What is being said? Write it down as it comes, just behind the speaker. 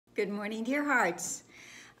Good morning, dear hearts.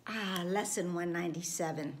 Lesson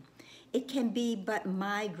 197. It can be but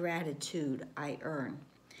my gratitude I earn.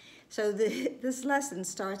 So this lesson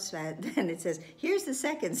starts at, and it says, here's the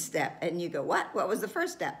second step. And you go, what? What was the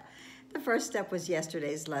first step? The first step was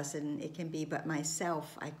yesterday's lesson. It can be but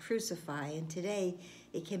myself I crucify. And today,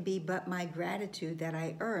 it can be but my gratitude that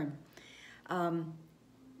I earn.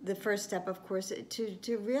 The first step, of course,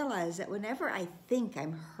 to realize that whenever I think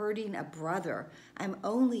I'm hurting a brother, I'm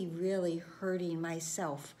only really hurting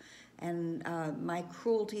myself. And my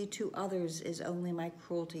cruelty to others is only my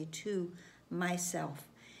cruelty to myself.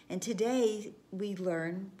 And today we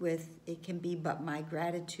learn with it can be but my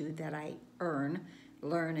gratitude that I learn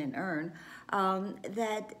and earn,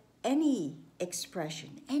 that any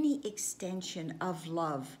expression, any extension of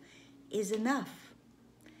love is enough.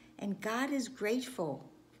 And God is grateful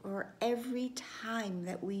for every time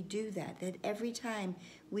that we do that every time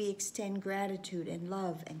we extend gratitude and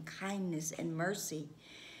love and kindness and mercy,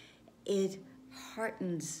 it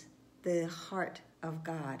heartens the heart of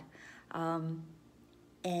God.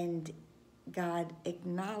 And God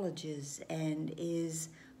acknowledges and is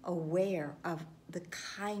aware of the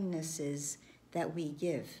kindnesses that we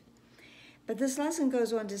give. But this lesson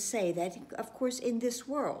goes on to say that, of course, in this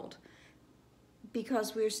world,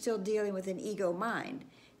 because we're still dealing with an ego mind,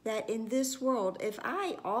 that in this world, if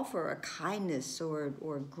I offer a kindness or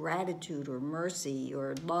gratitude or mercy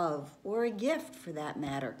or love or a gift for that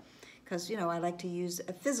matter, because, I like to use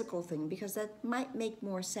a physical thing because that might make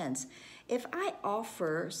more sense. If I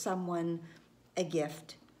offer someone a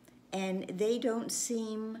gift and they don't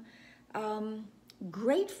seem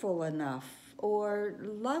grateful enough or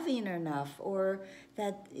loving enough, or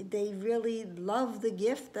that they really love the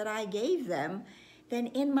gift that I gave them, then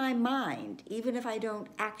in my mind, even if I don't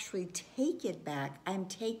actually take it back, I'm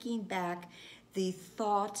taking back the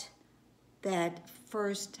thought that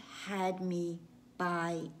first had me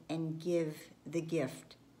buy and give the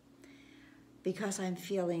gift, because I'm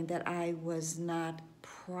feeling that I was not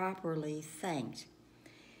properly thanked.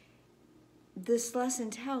 This lesson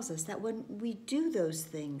tells us that when we do those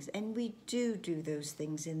things, and we do those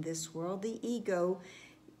things in this world, the ego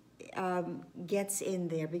gets in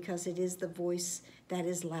there because it is the voice that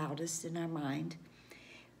is loudest in our mind.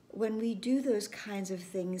 When we do those kinds of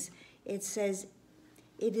things, it says,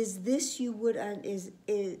 it is this you would, is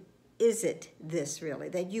it this really,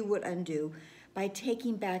 that you would undo by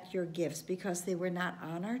taking back your gifts because they were not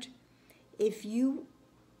honored? It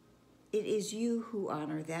is you who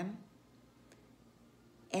honor them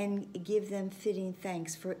and give them fitting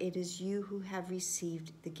thanks, for it is you who have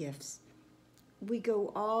received the gifts. We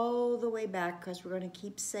go all the way back, because we're going to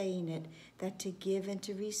keep saying it, that to give and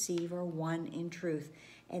to receive are one in truth.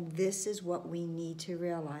 And this is what we need to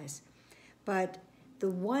realize. But the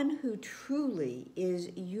one who truly is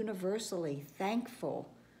universally thankful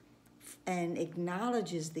and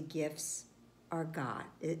acknowledges the gifts are God.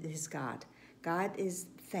 It is God. God is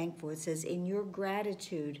thankful. It says, in your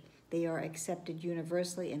gratitude, they are accepted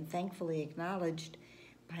universally and thankfully acknowledged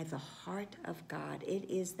by the heart of God. It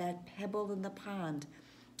is that pebble in the pond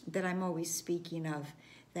that I'm always speaking of,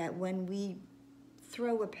 that when we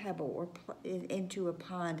throw a pebble or into a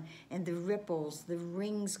pond and the ripples, the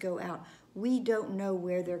rings go out, we don't know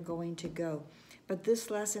where they're going to go. But this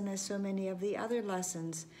lesson, as so many of the other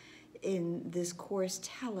lessons in this course,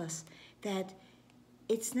 tell us that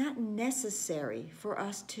it's not necessary for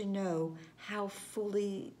us to know how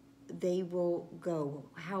fully they will go,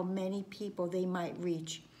 how many people they might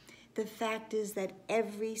reach. The fact is that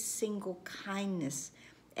every single kindness,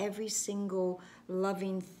 every single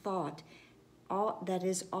loving thought, all that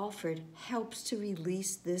is offered helps to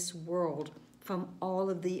release this world from all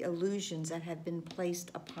of the illusions that have been placed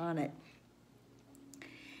upon it.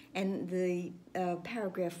 And the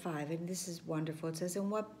paragraph 5, and this is wonderful, it says, and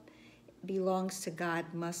what belongs to God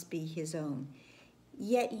must be his own.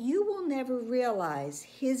 Yet you will never realize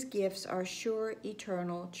his gifts are sure,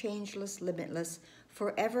 eternal, changeless, limitless,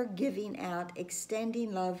 forever giving out,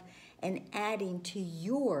 extending love, and adding to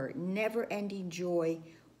your never-ending joy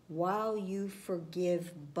while you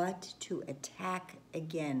forgive but to attack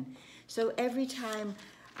again. So every time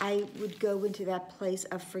I would go into that place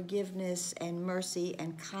of forgiveness and mercy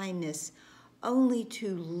and kindness, only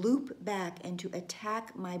to loop back and to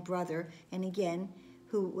attack my brother, and again,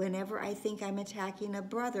 who, whenever I think I'm attacking a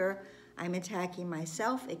brother, I'm attacking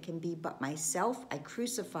myself. It can be but myself I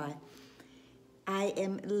crucify. I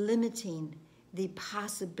am limiting the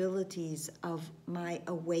possibilities of my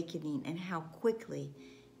awakening and how quickly,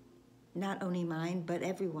 not only mine, but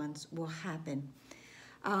everyone's will happen.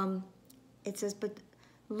 It says, but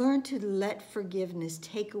Learn to let forgiveness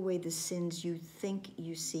take away the sins you think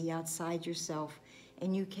you see outside yourself,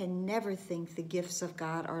 and you can never think the gifts of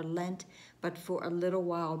God are lent but for a little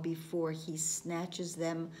while before he snatches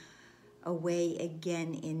them away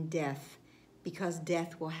again in death, because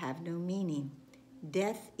death will have no meaning.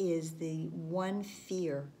 Death is the one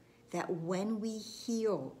fear that when we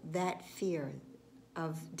heal that fear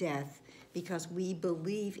of death, because we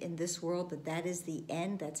believe in this world that that is the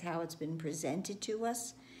end, that's how it's been presented to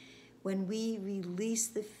us. When we release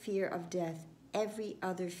the fear of death, every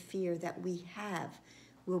other fear that we have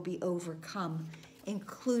will be overcome,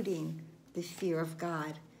 including the fear of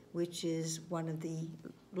God, which is one of the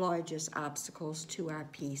largest obstacles to our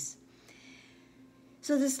peace.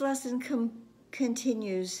 So this lesson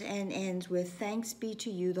continues and ends with, thanks be to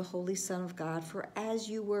you, the Holy Son of God, for as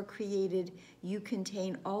you were created, you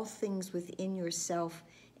contain all things within yourself,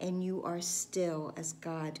 and you are still as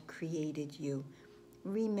God created you.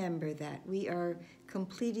 Remember that. We are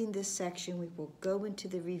completing this section. We will go into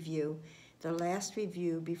the review, the last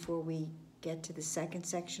review before we get to the second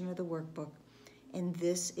section of the workbook. And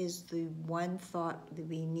this is the one thought that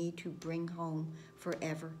we need to bring home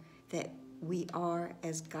forever, that we are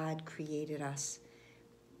as God created us.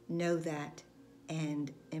 Know that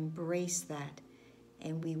and embrace that,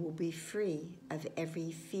 and we will be free of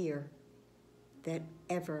every fear that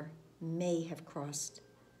ever may have crossed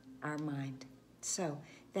our mind. So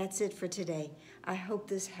that's it for today. I hope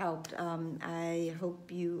this helped. I hope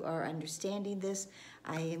you are understanding this.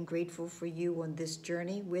 I am grateful for you on this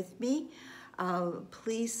journey with me.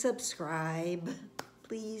 Please subscribe.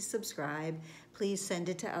 Please subscribe. Please send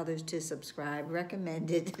it to others to subscribe. Recommend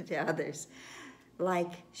it to others.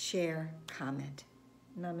 Like, share, comment.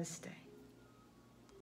 Namaste.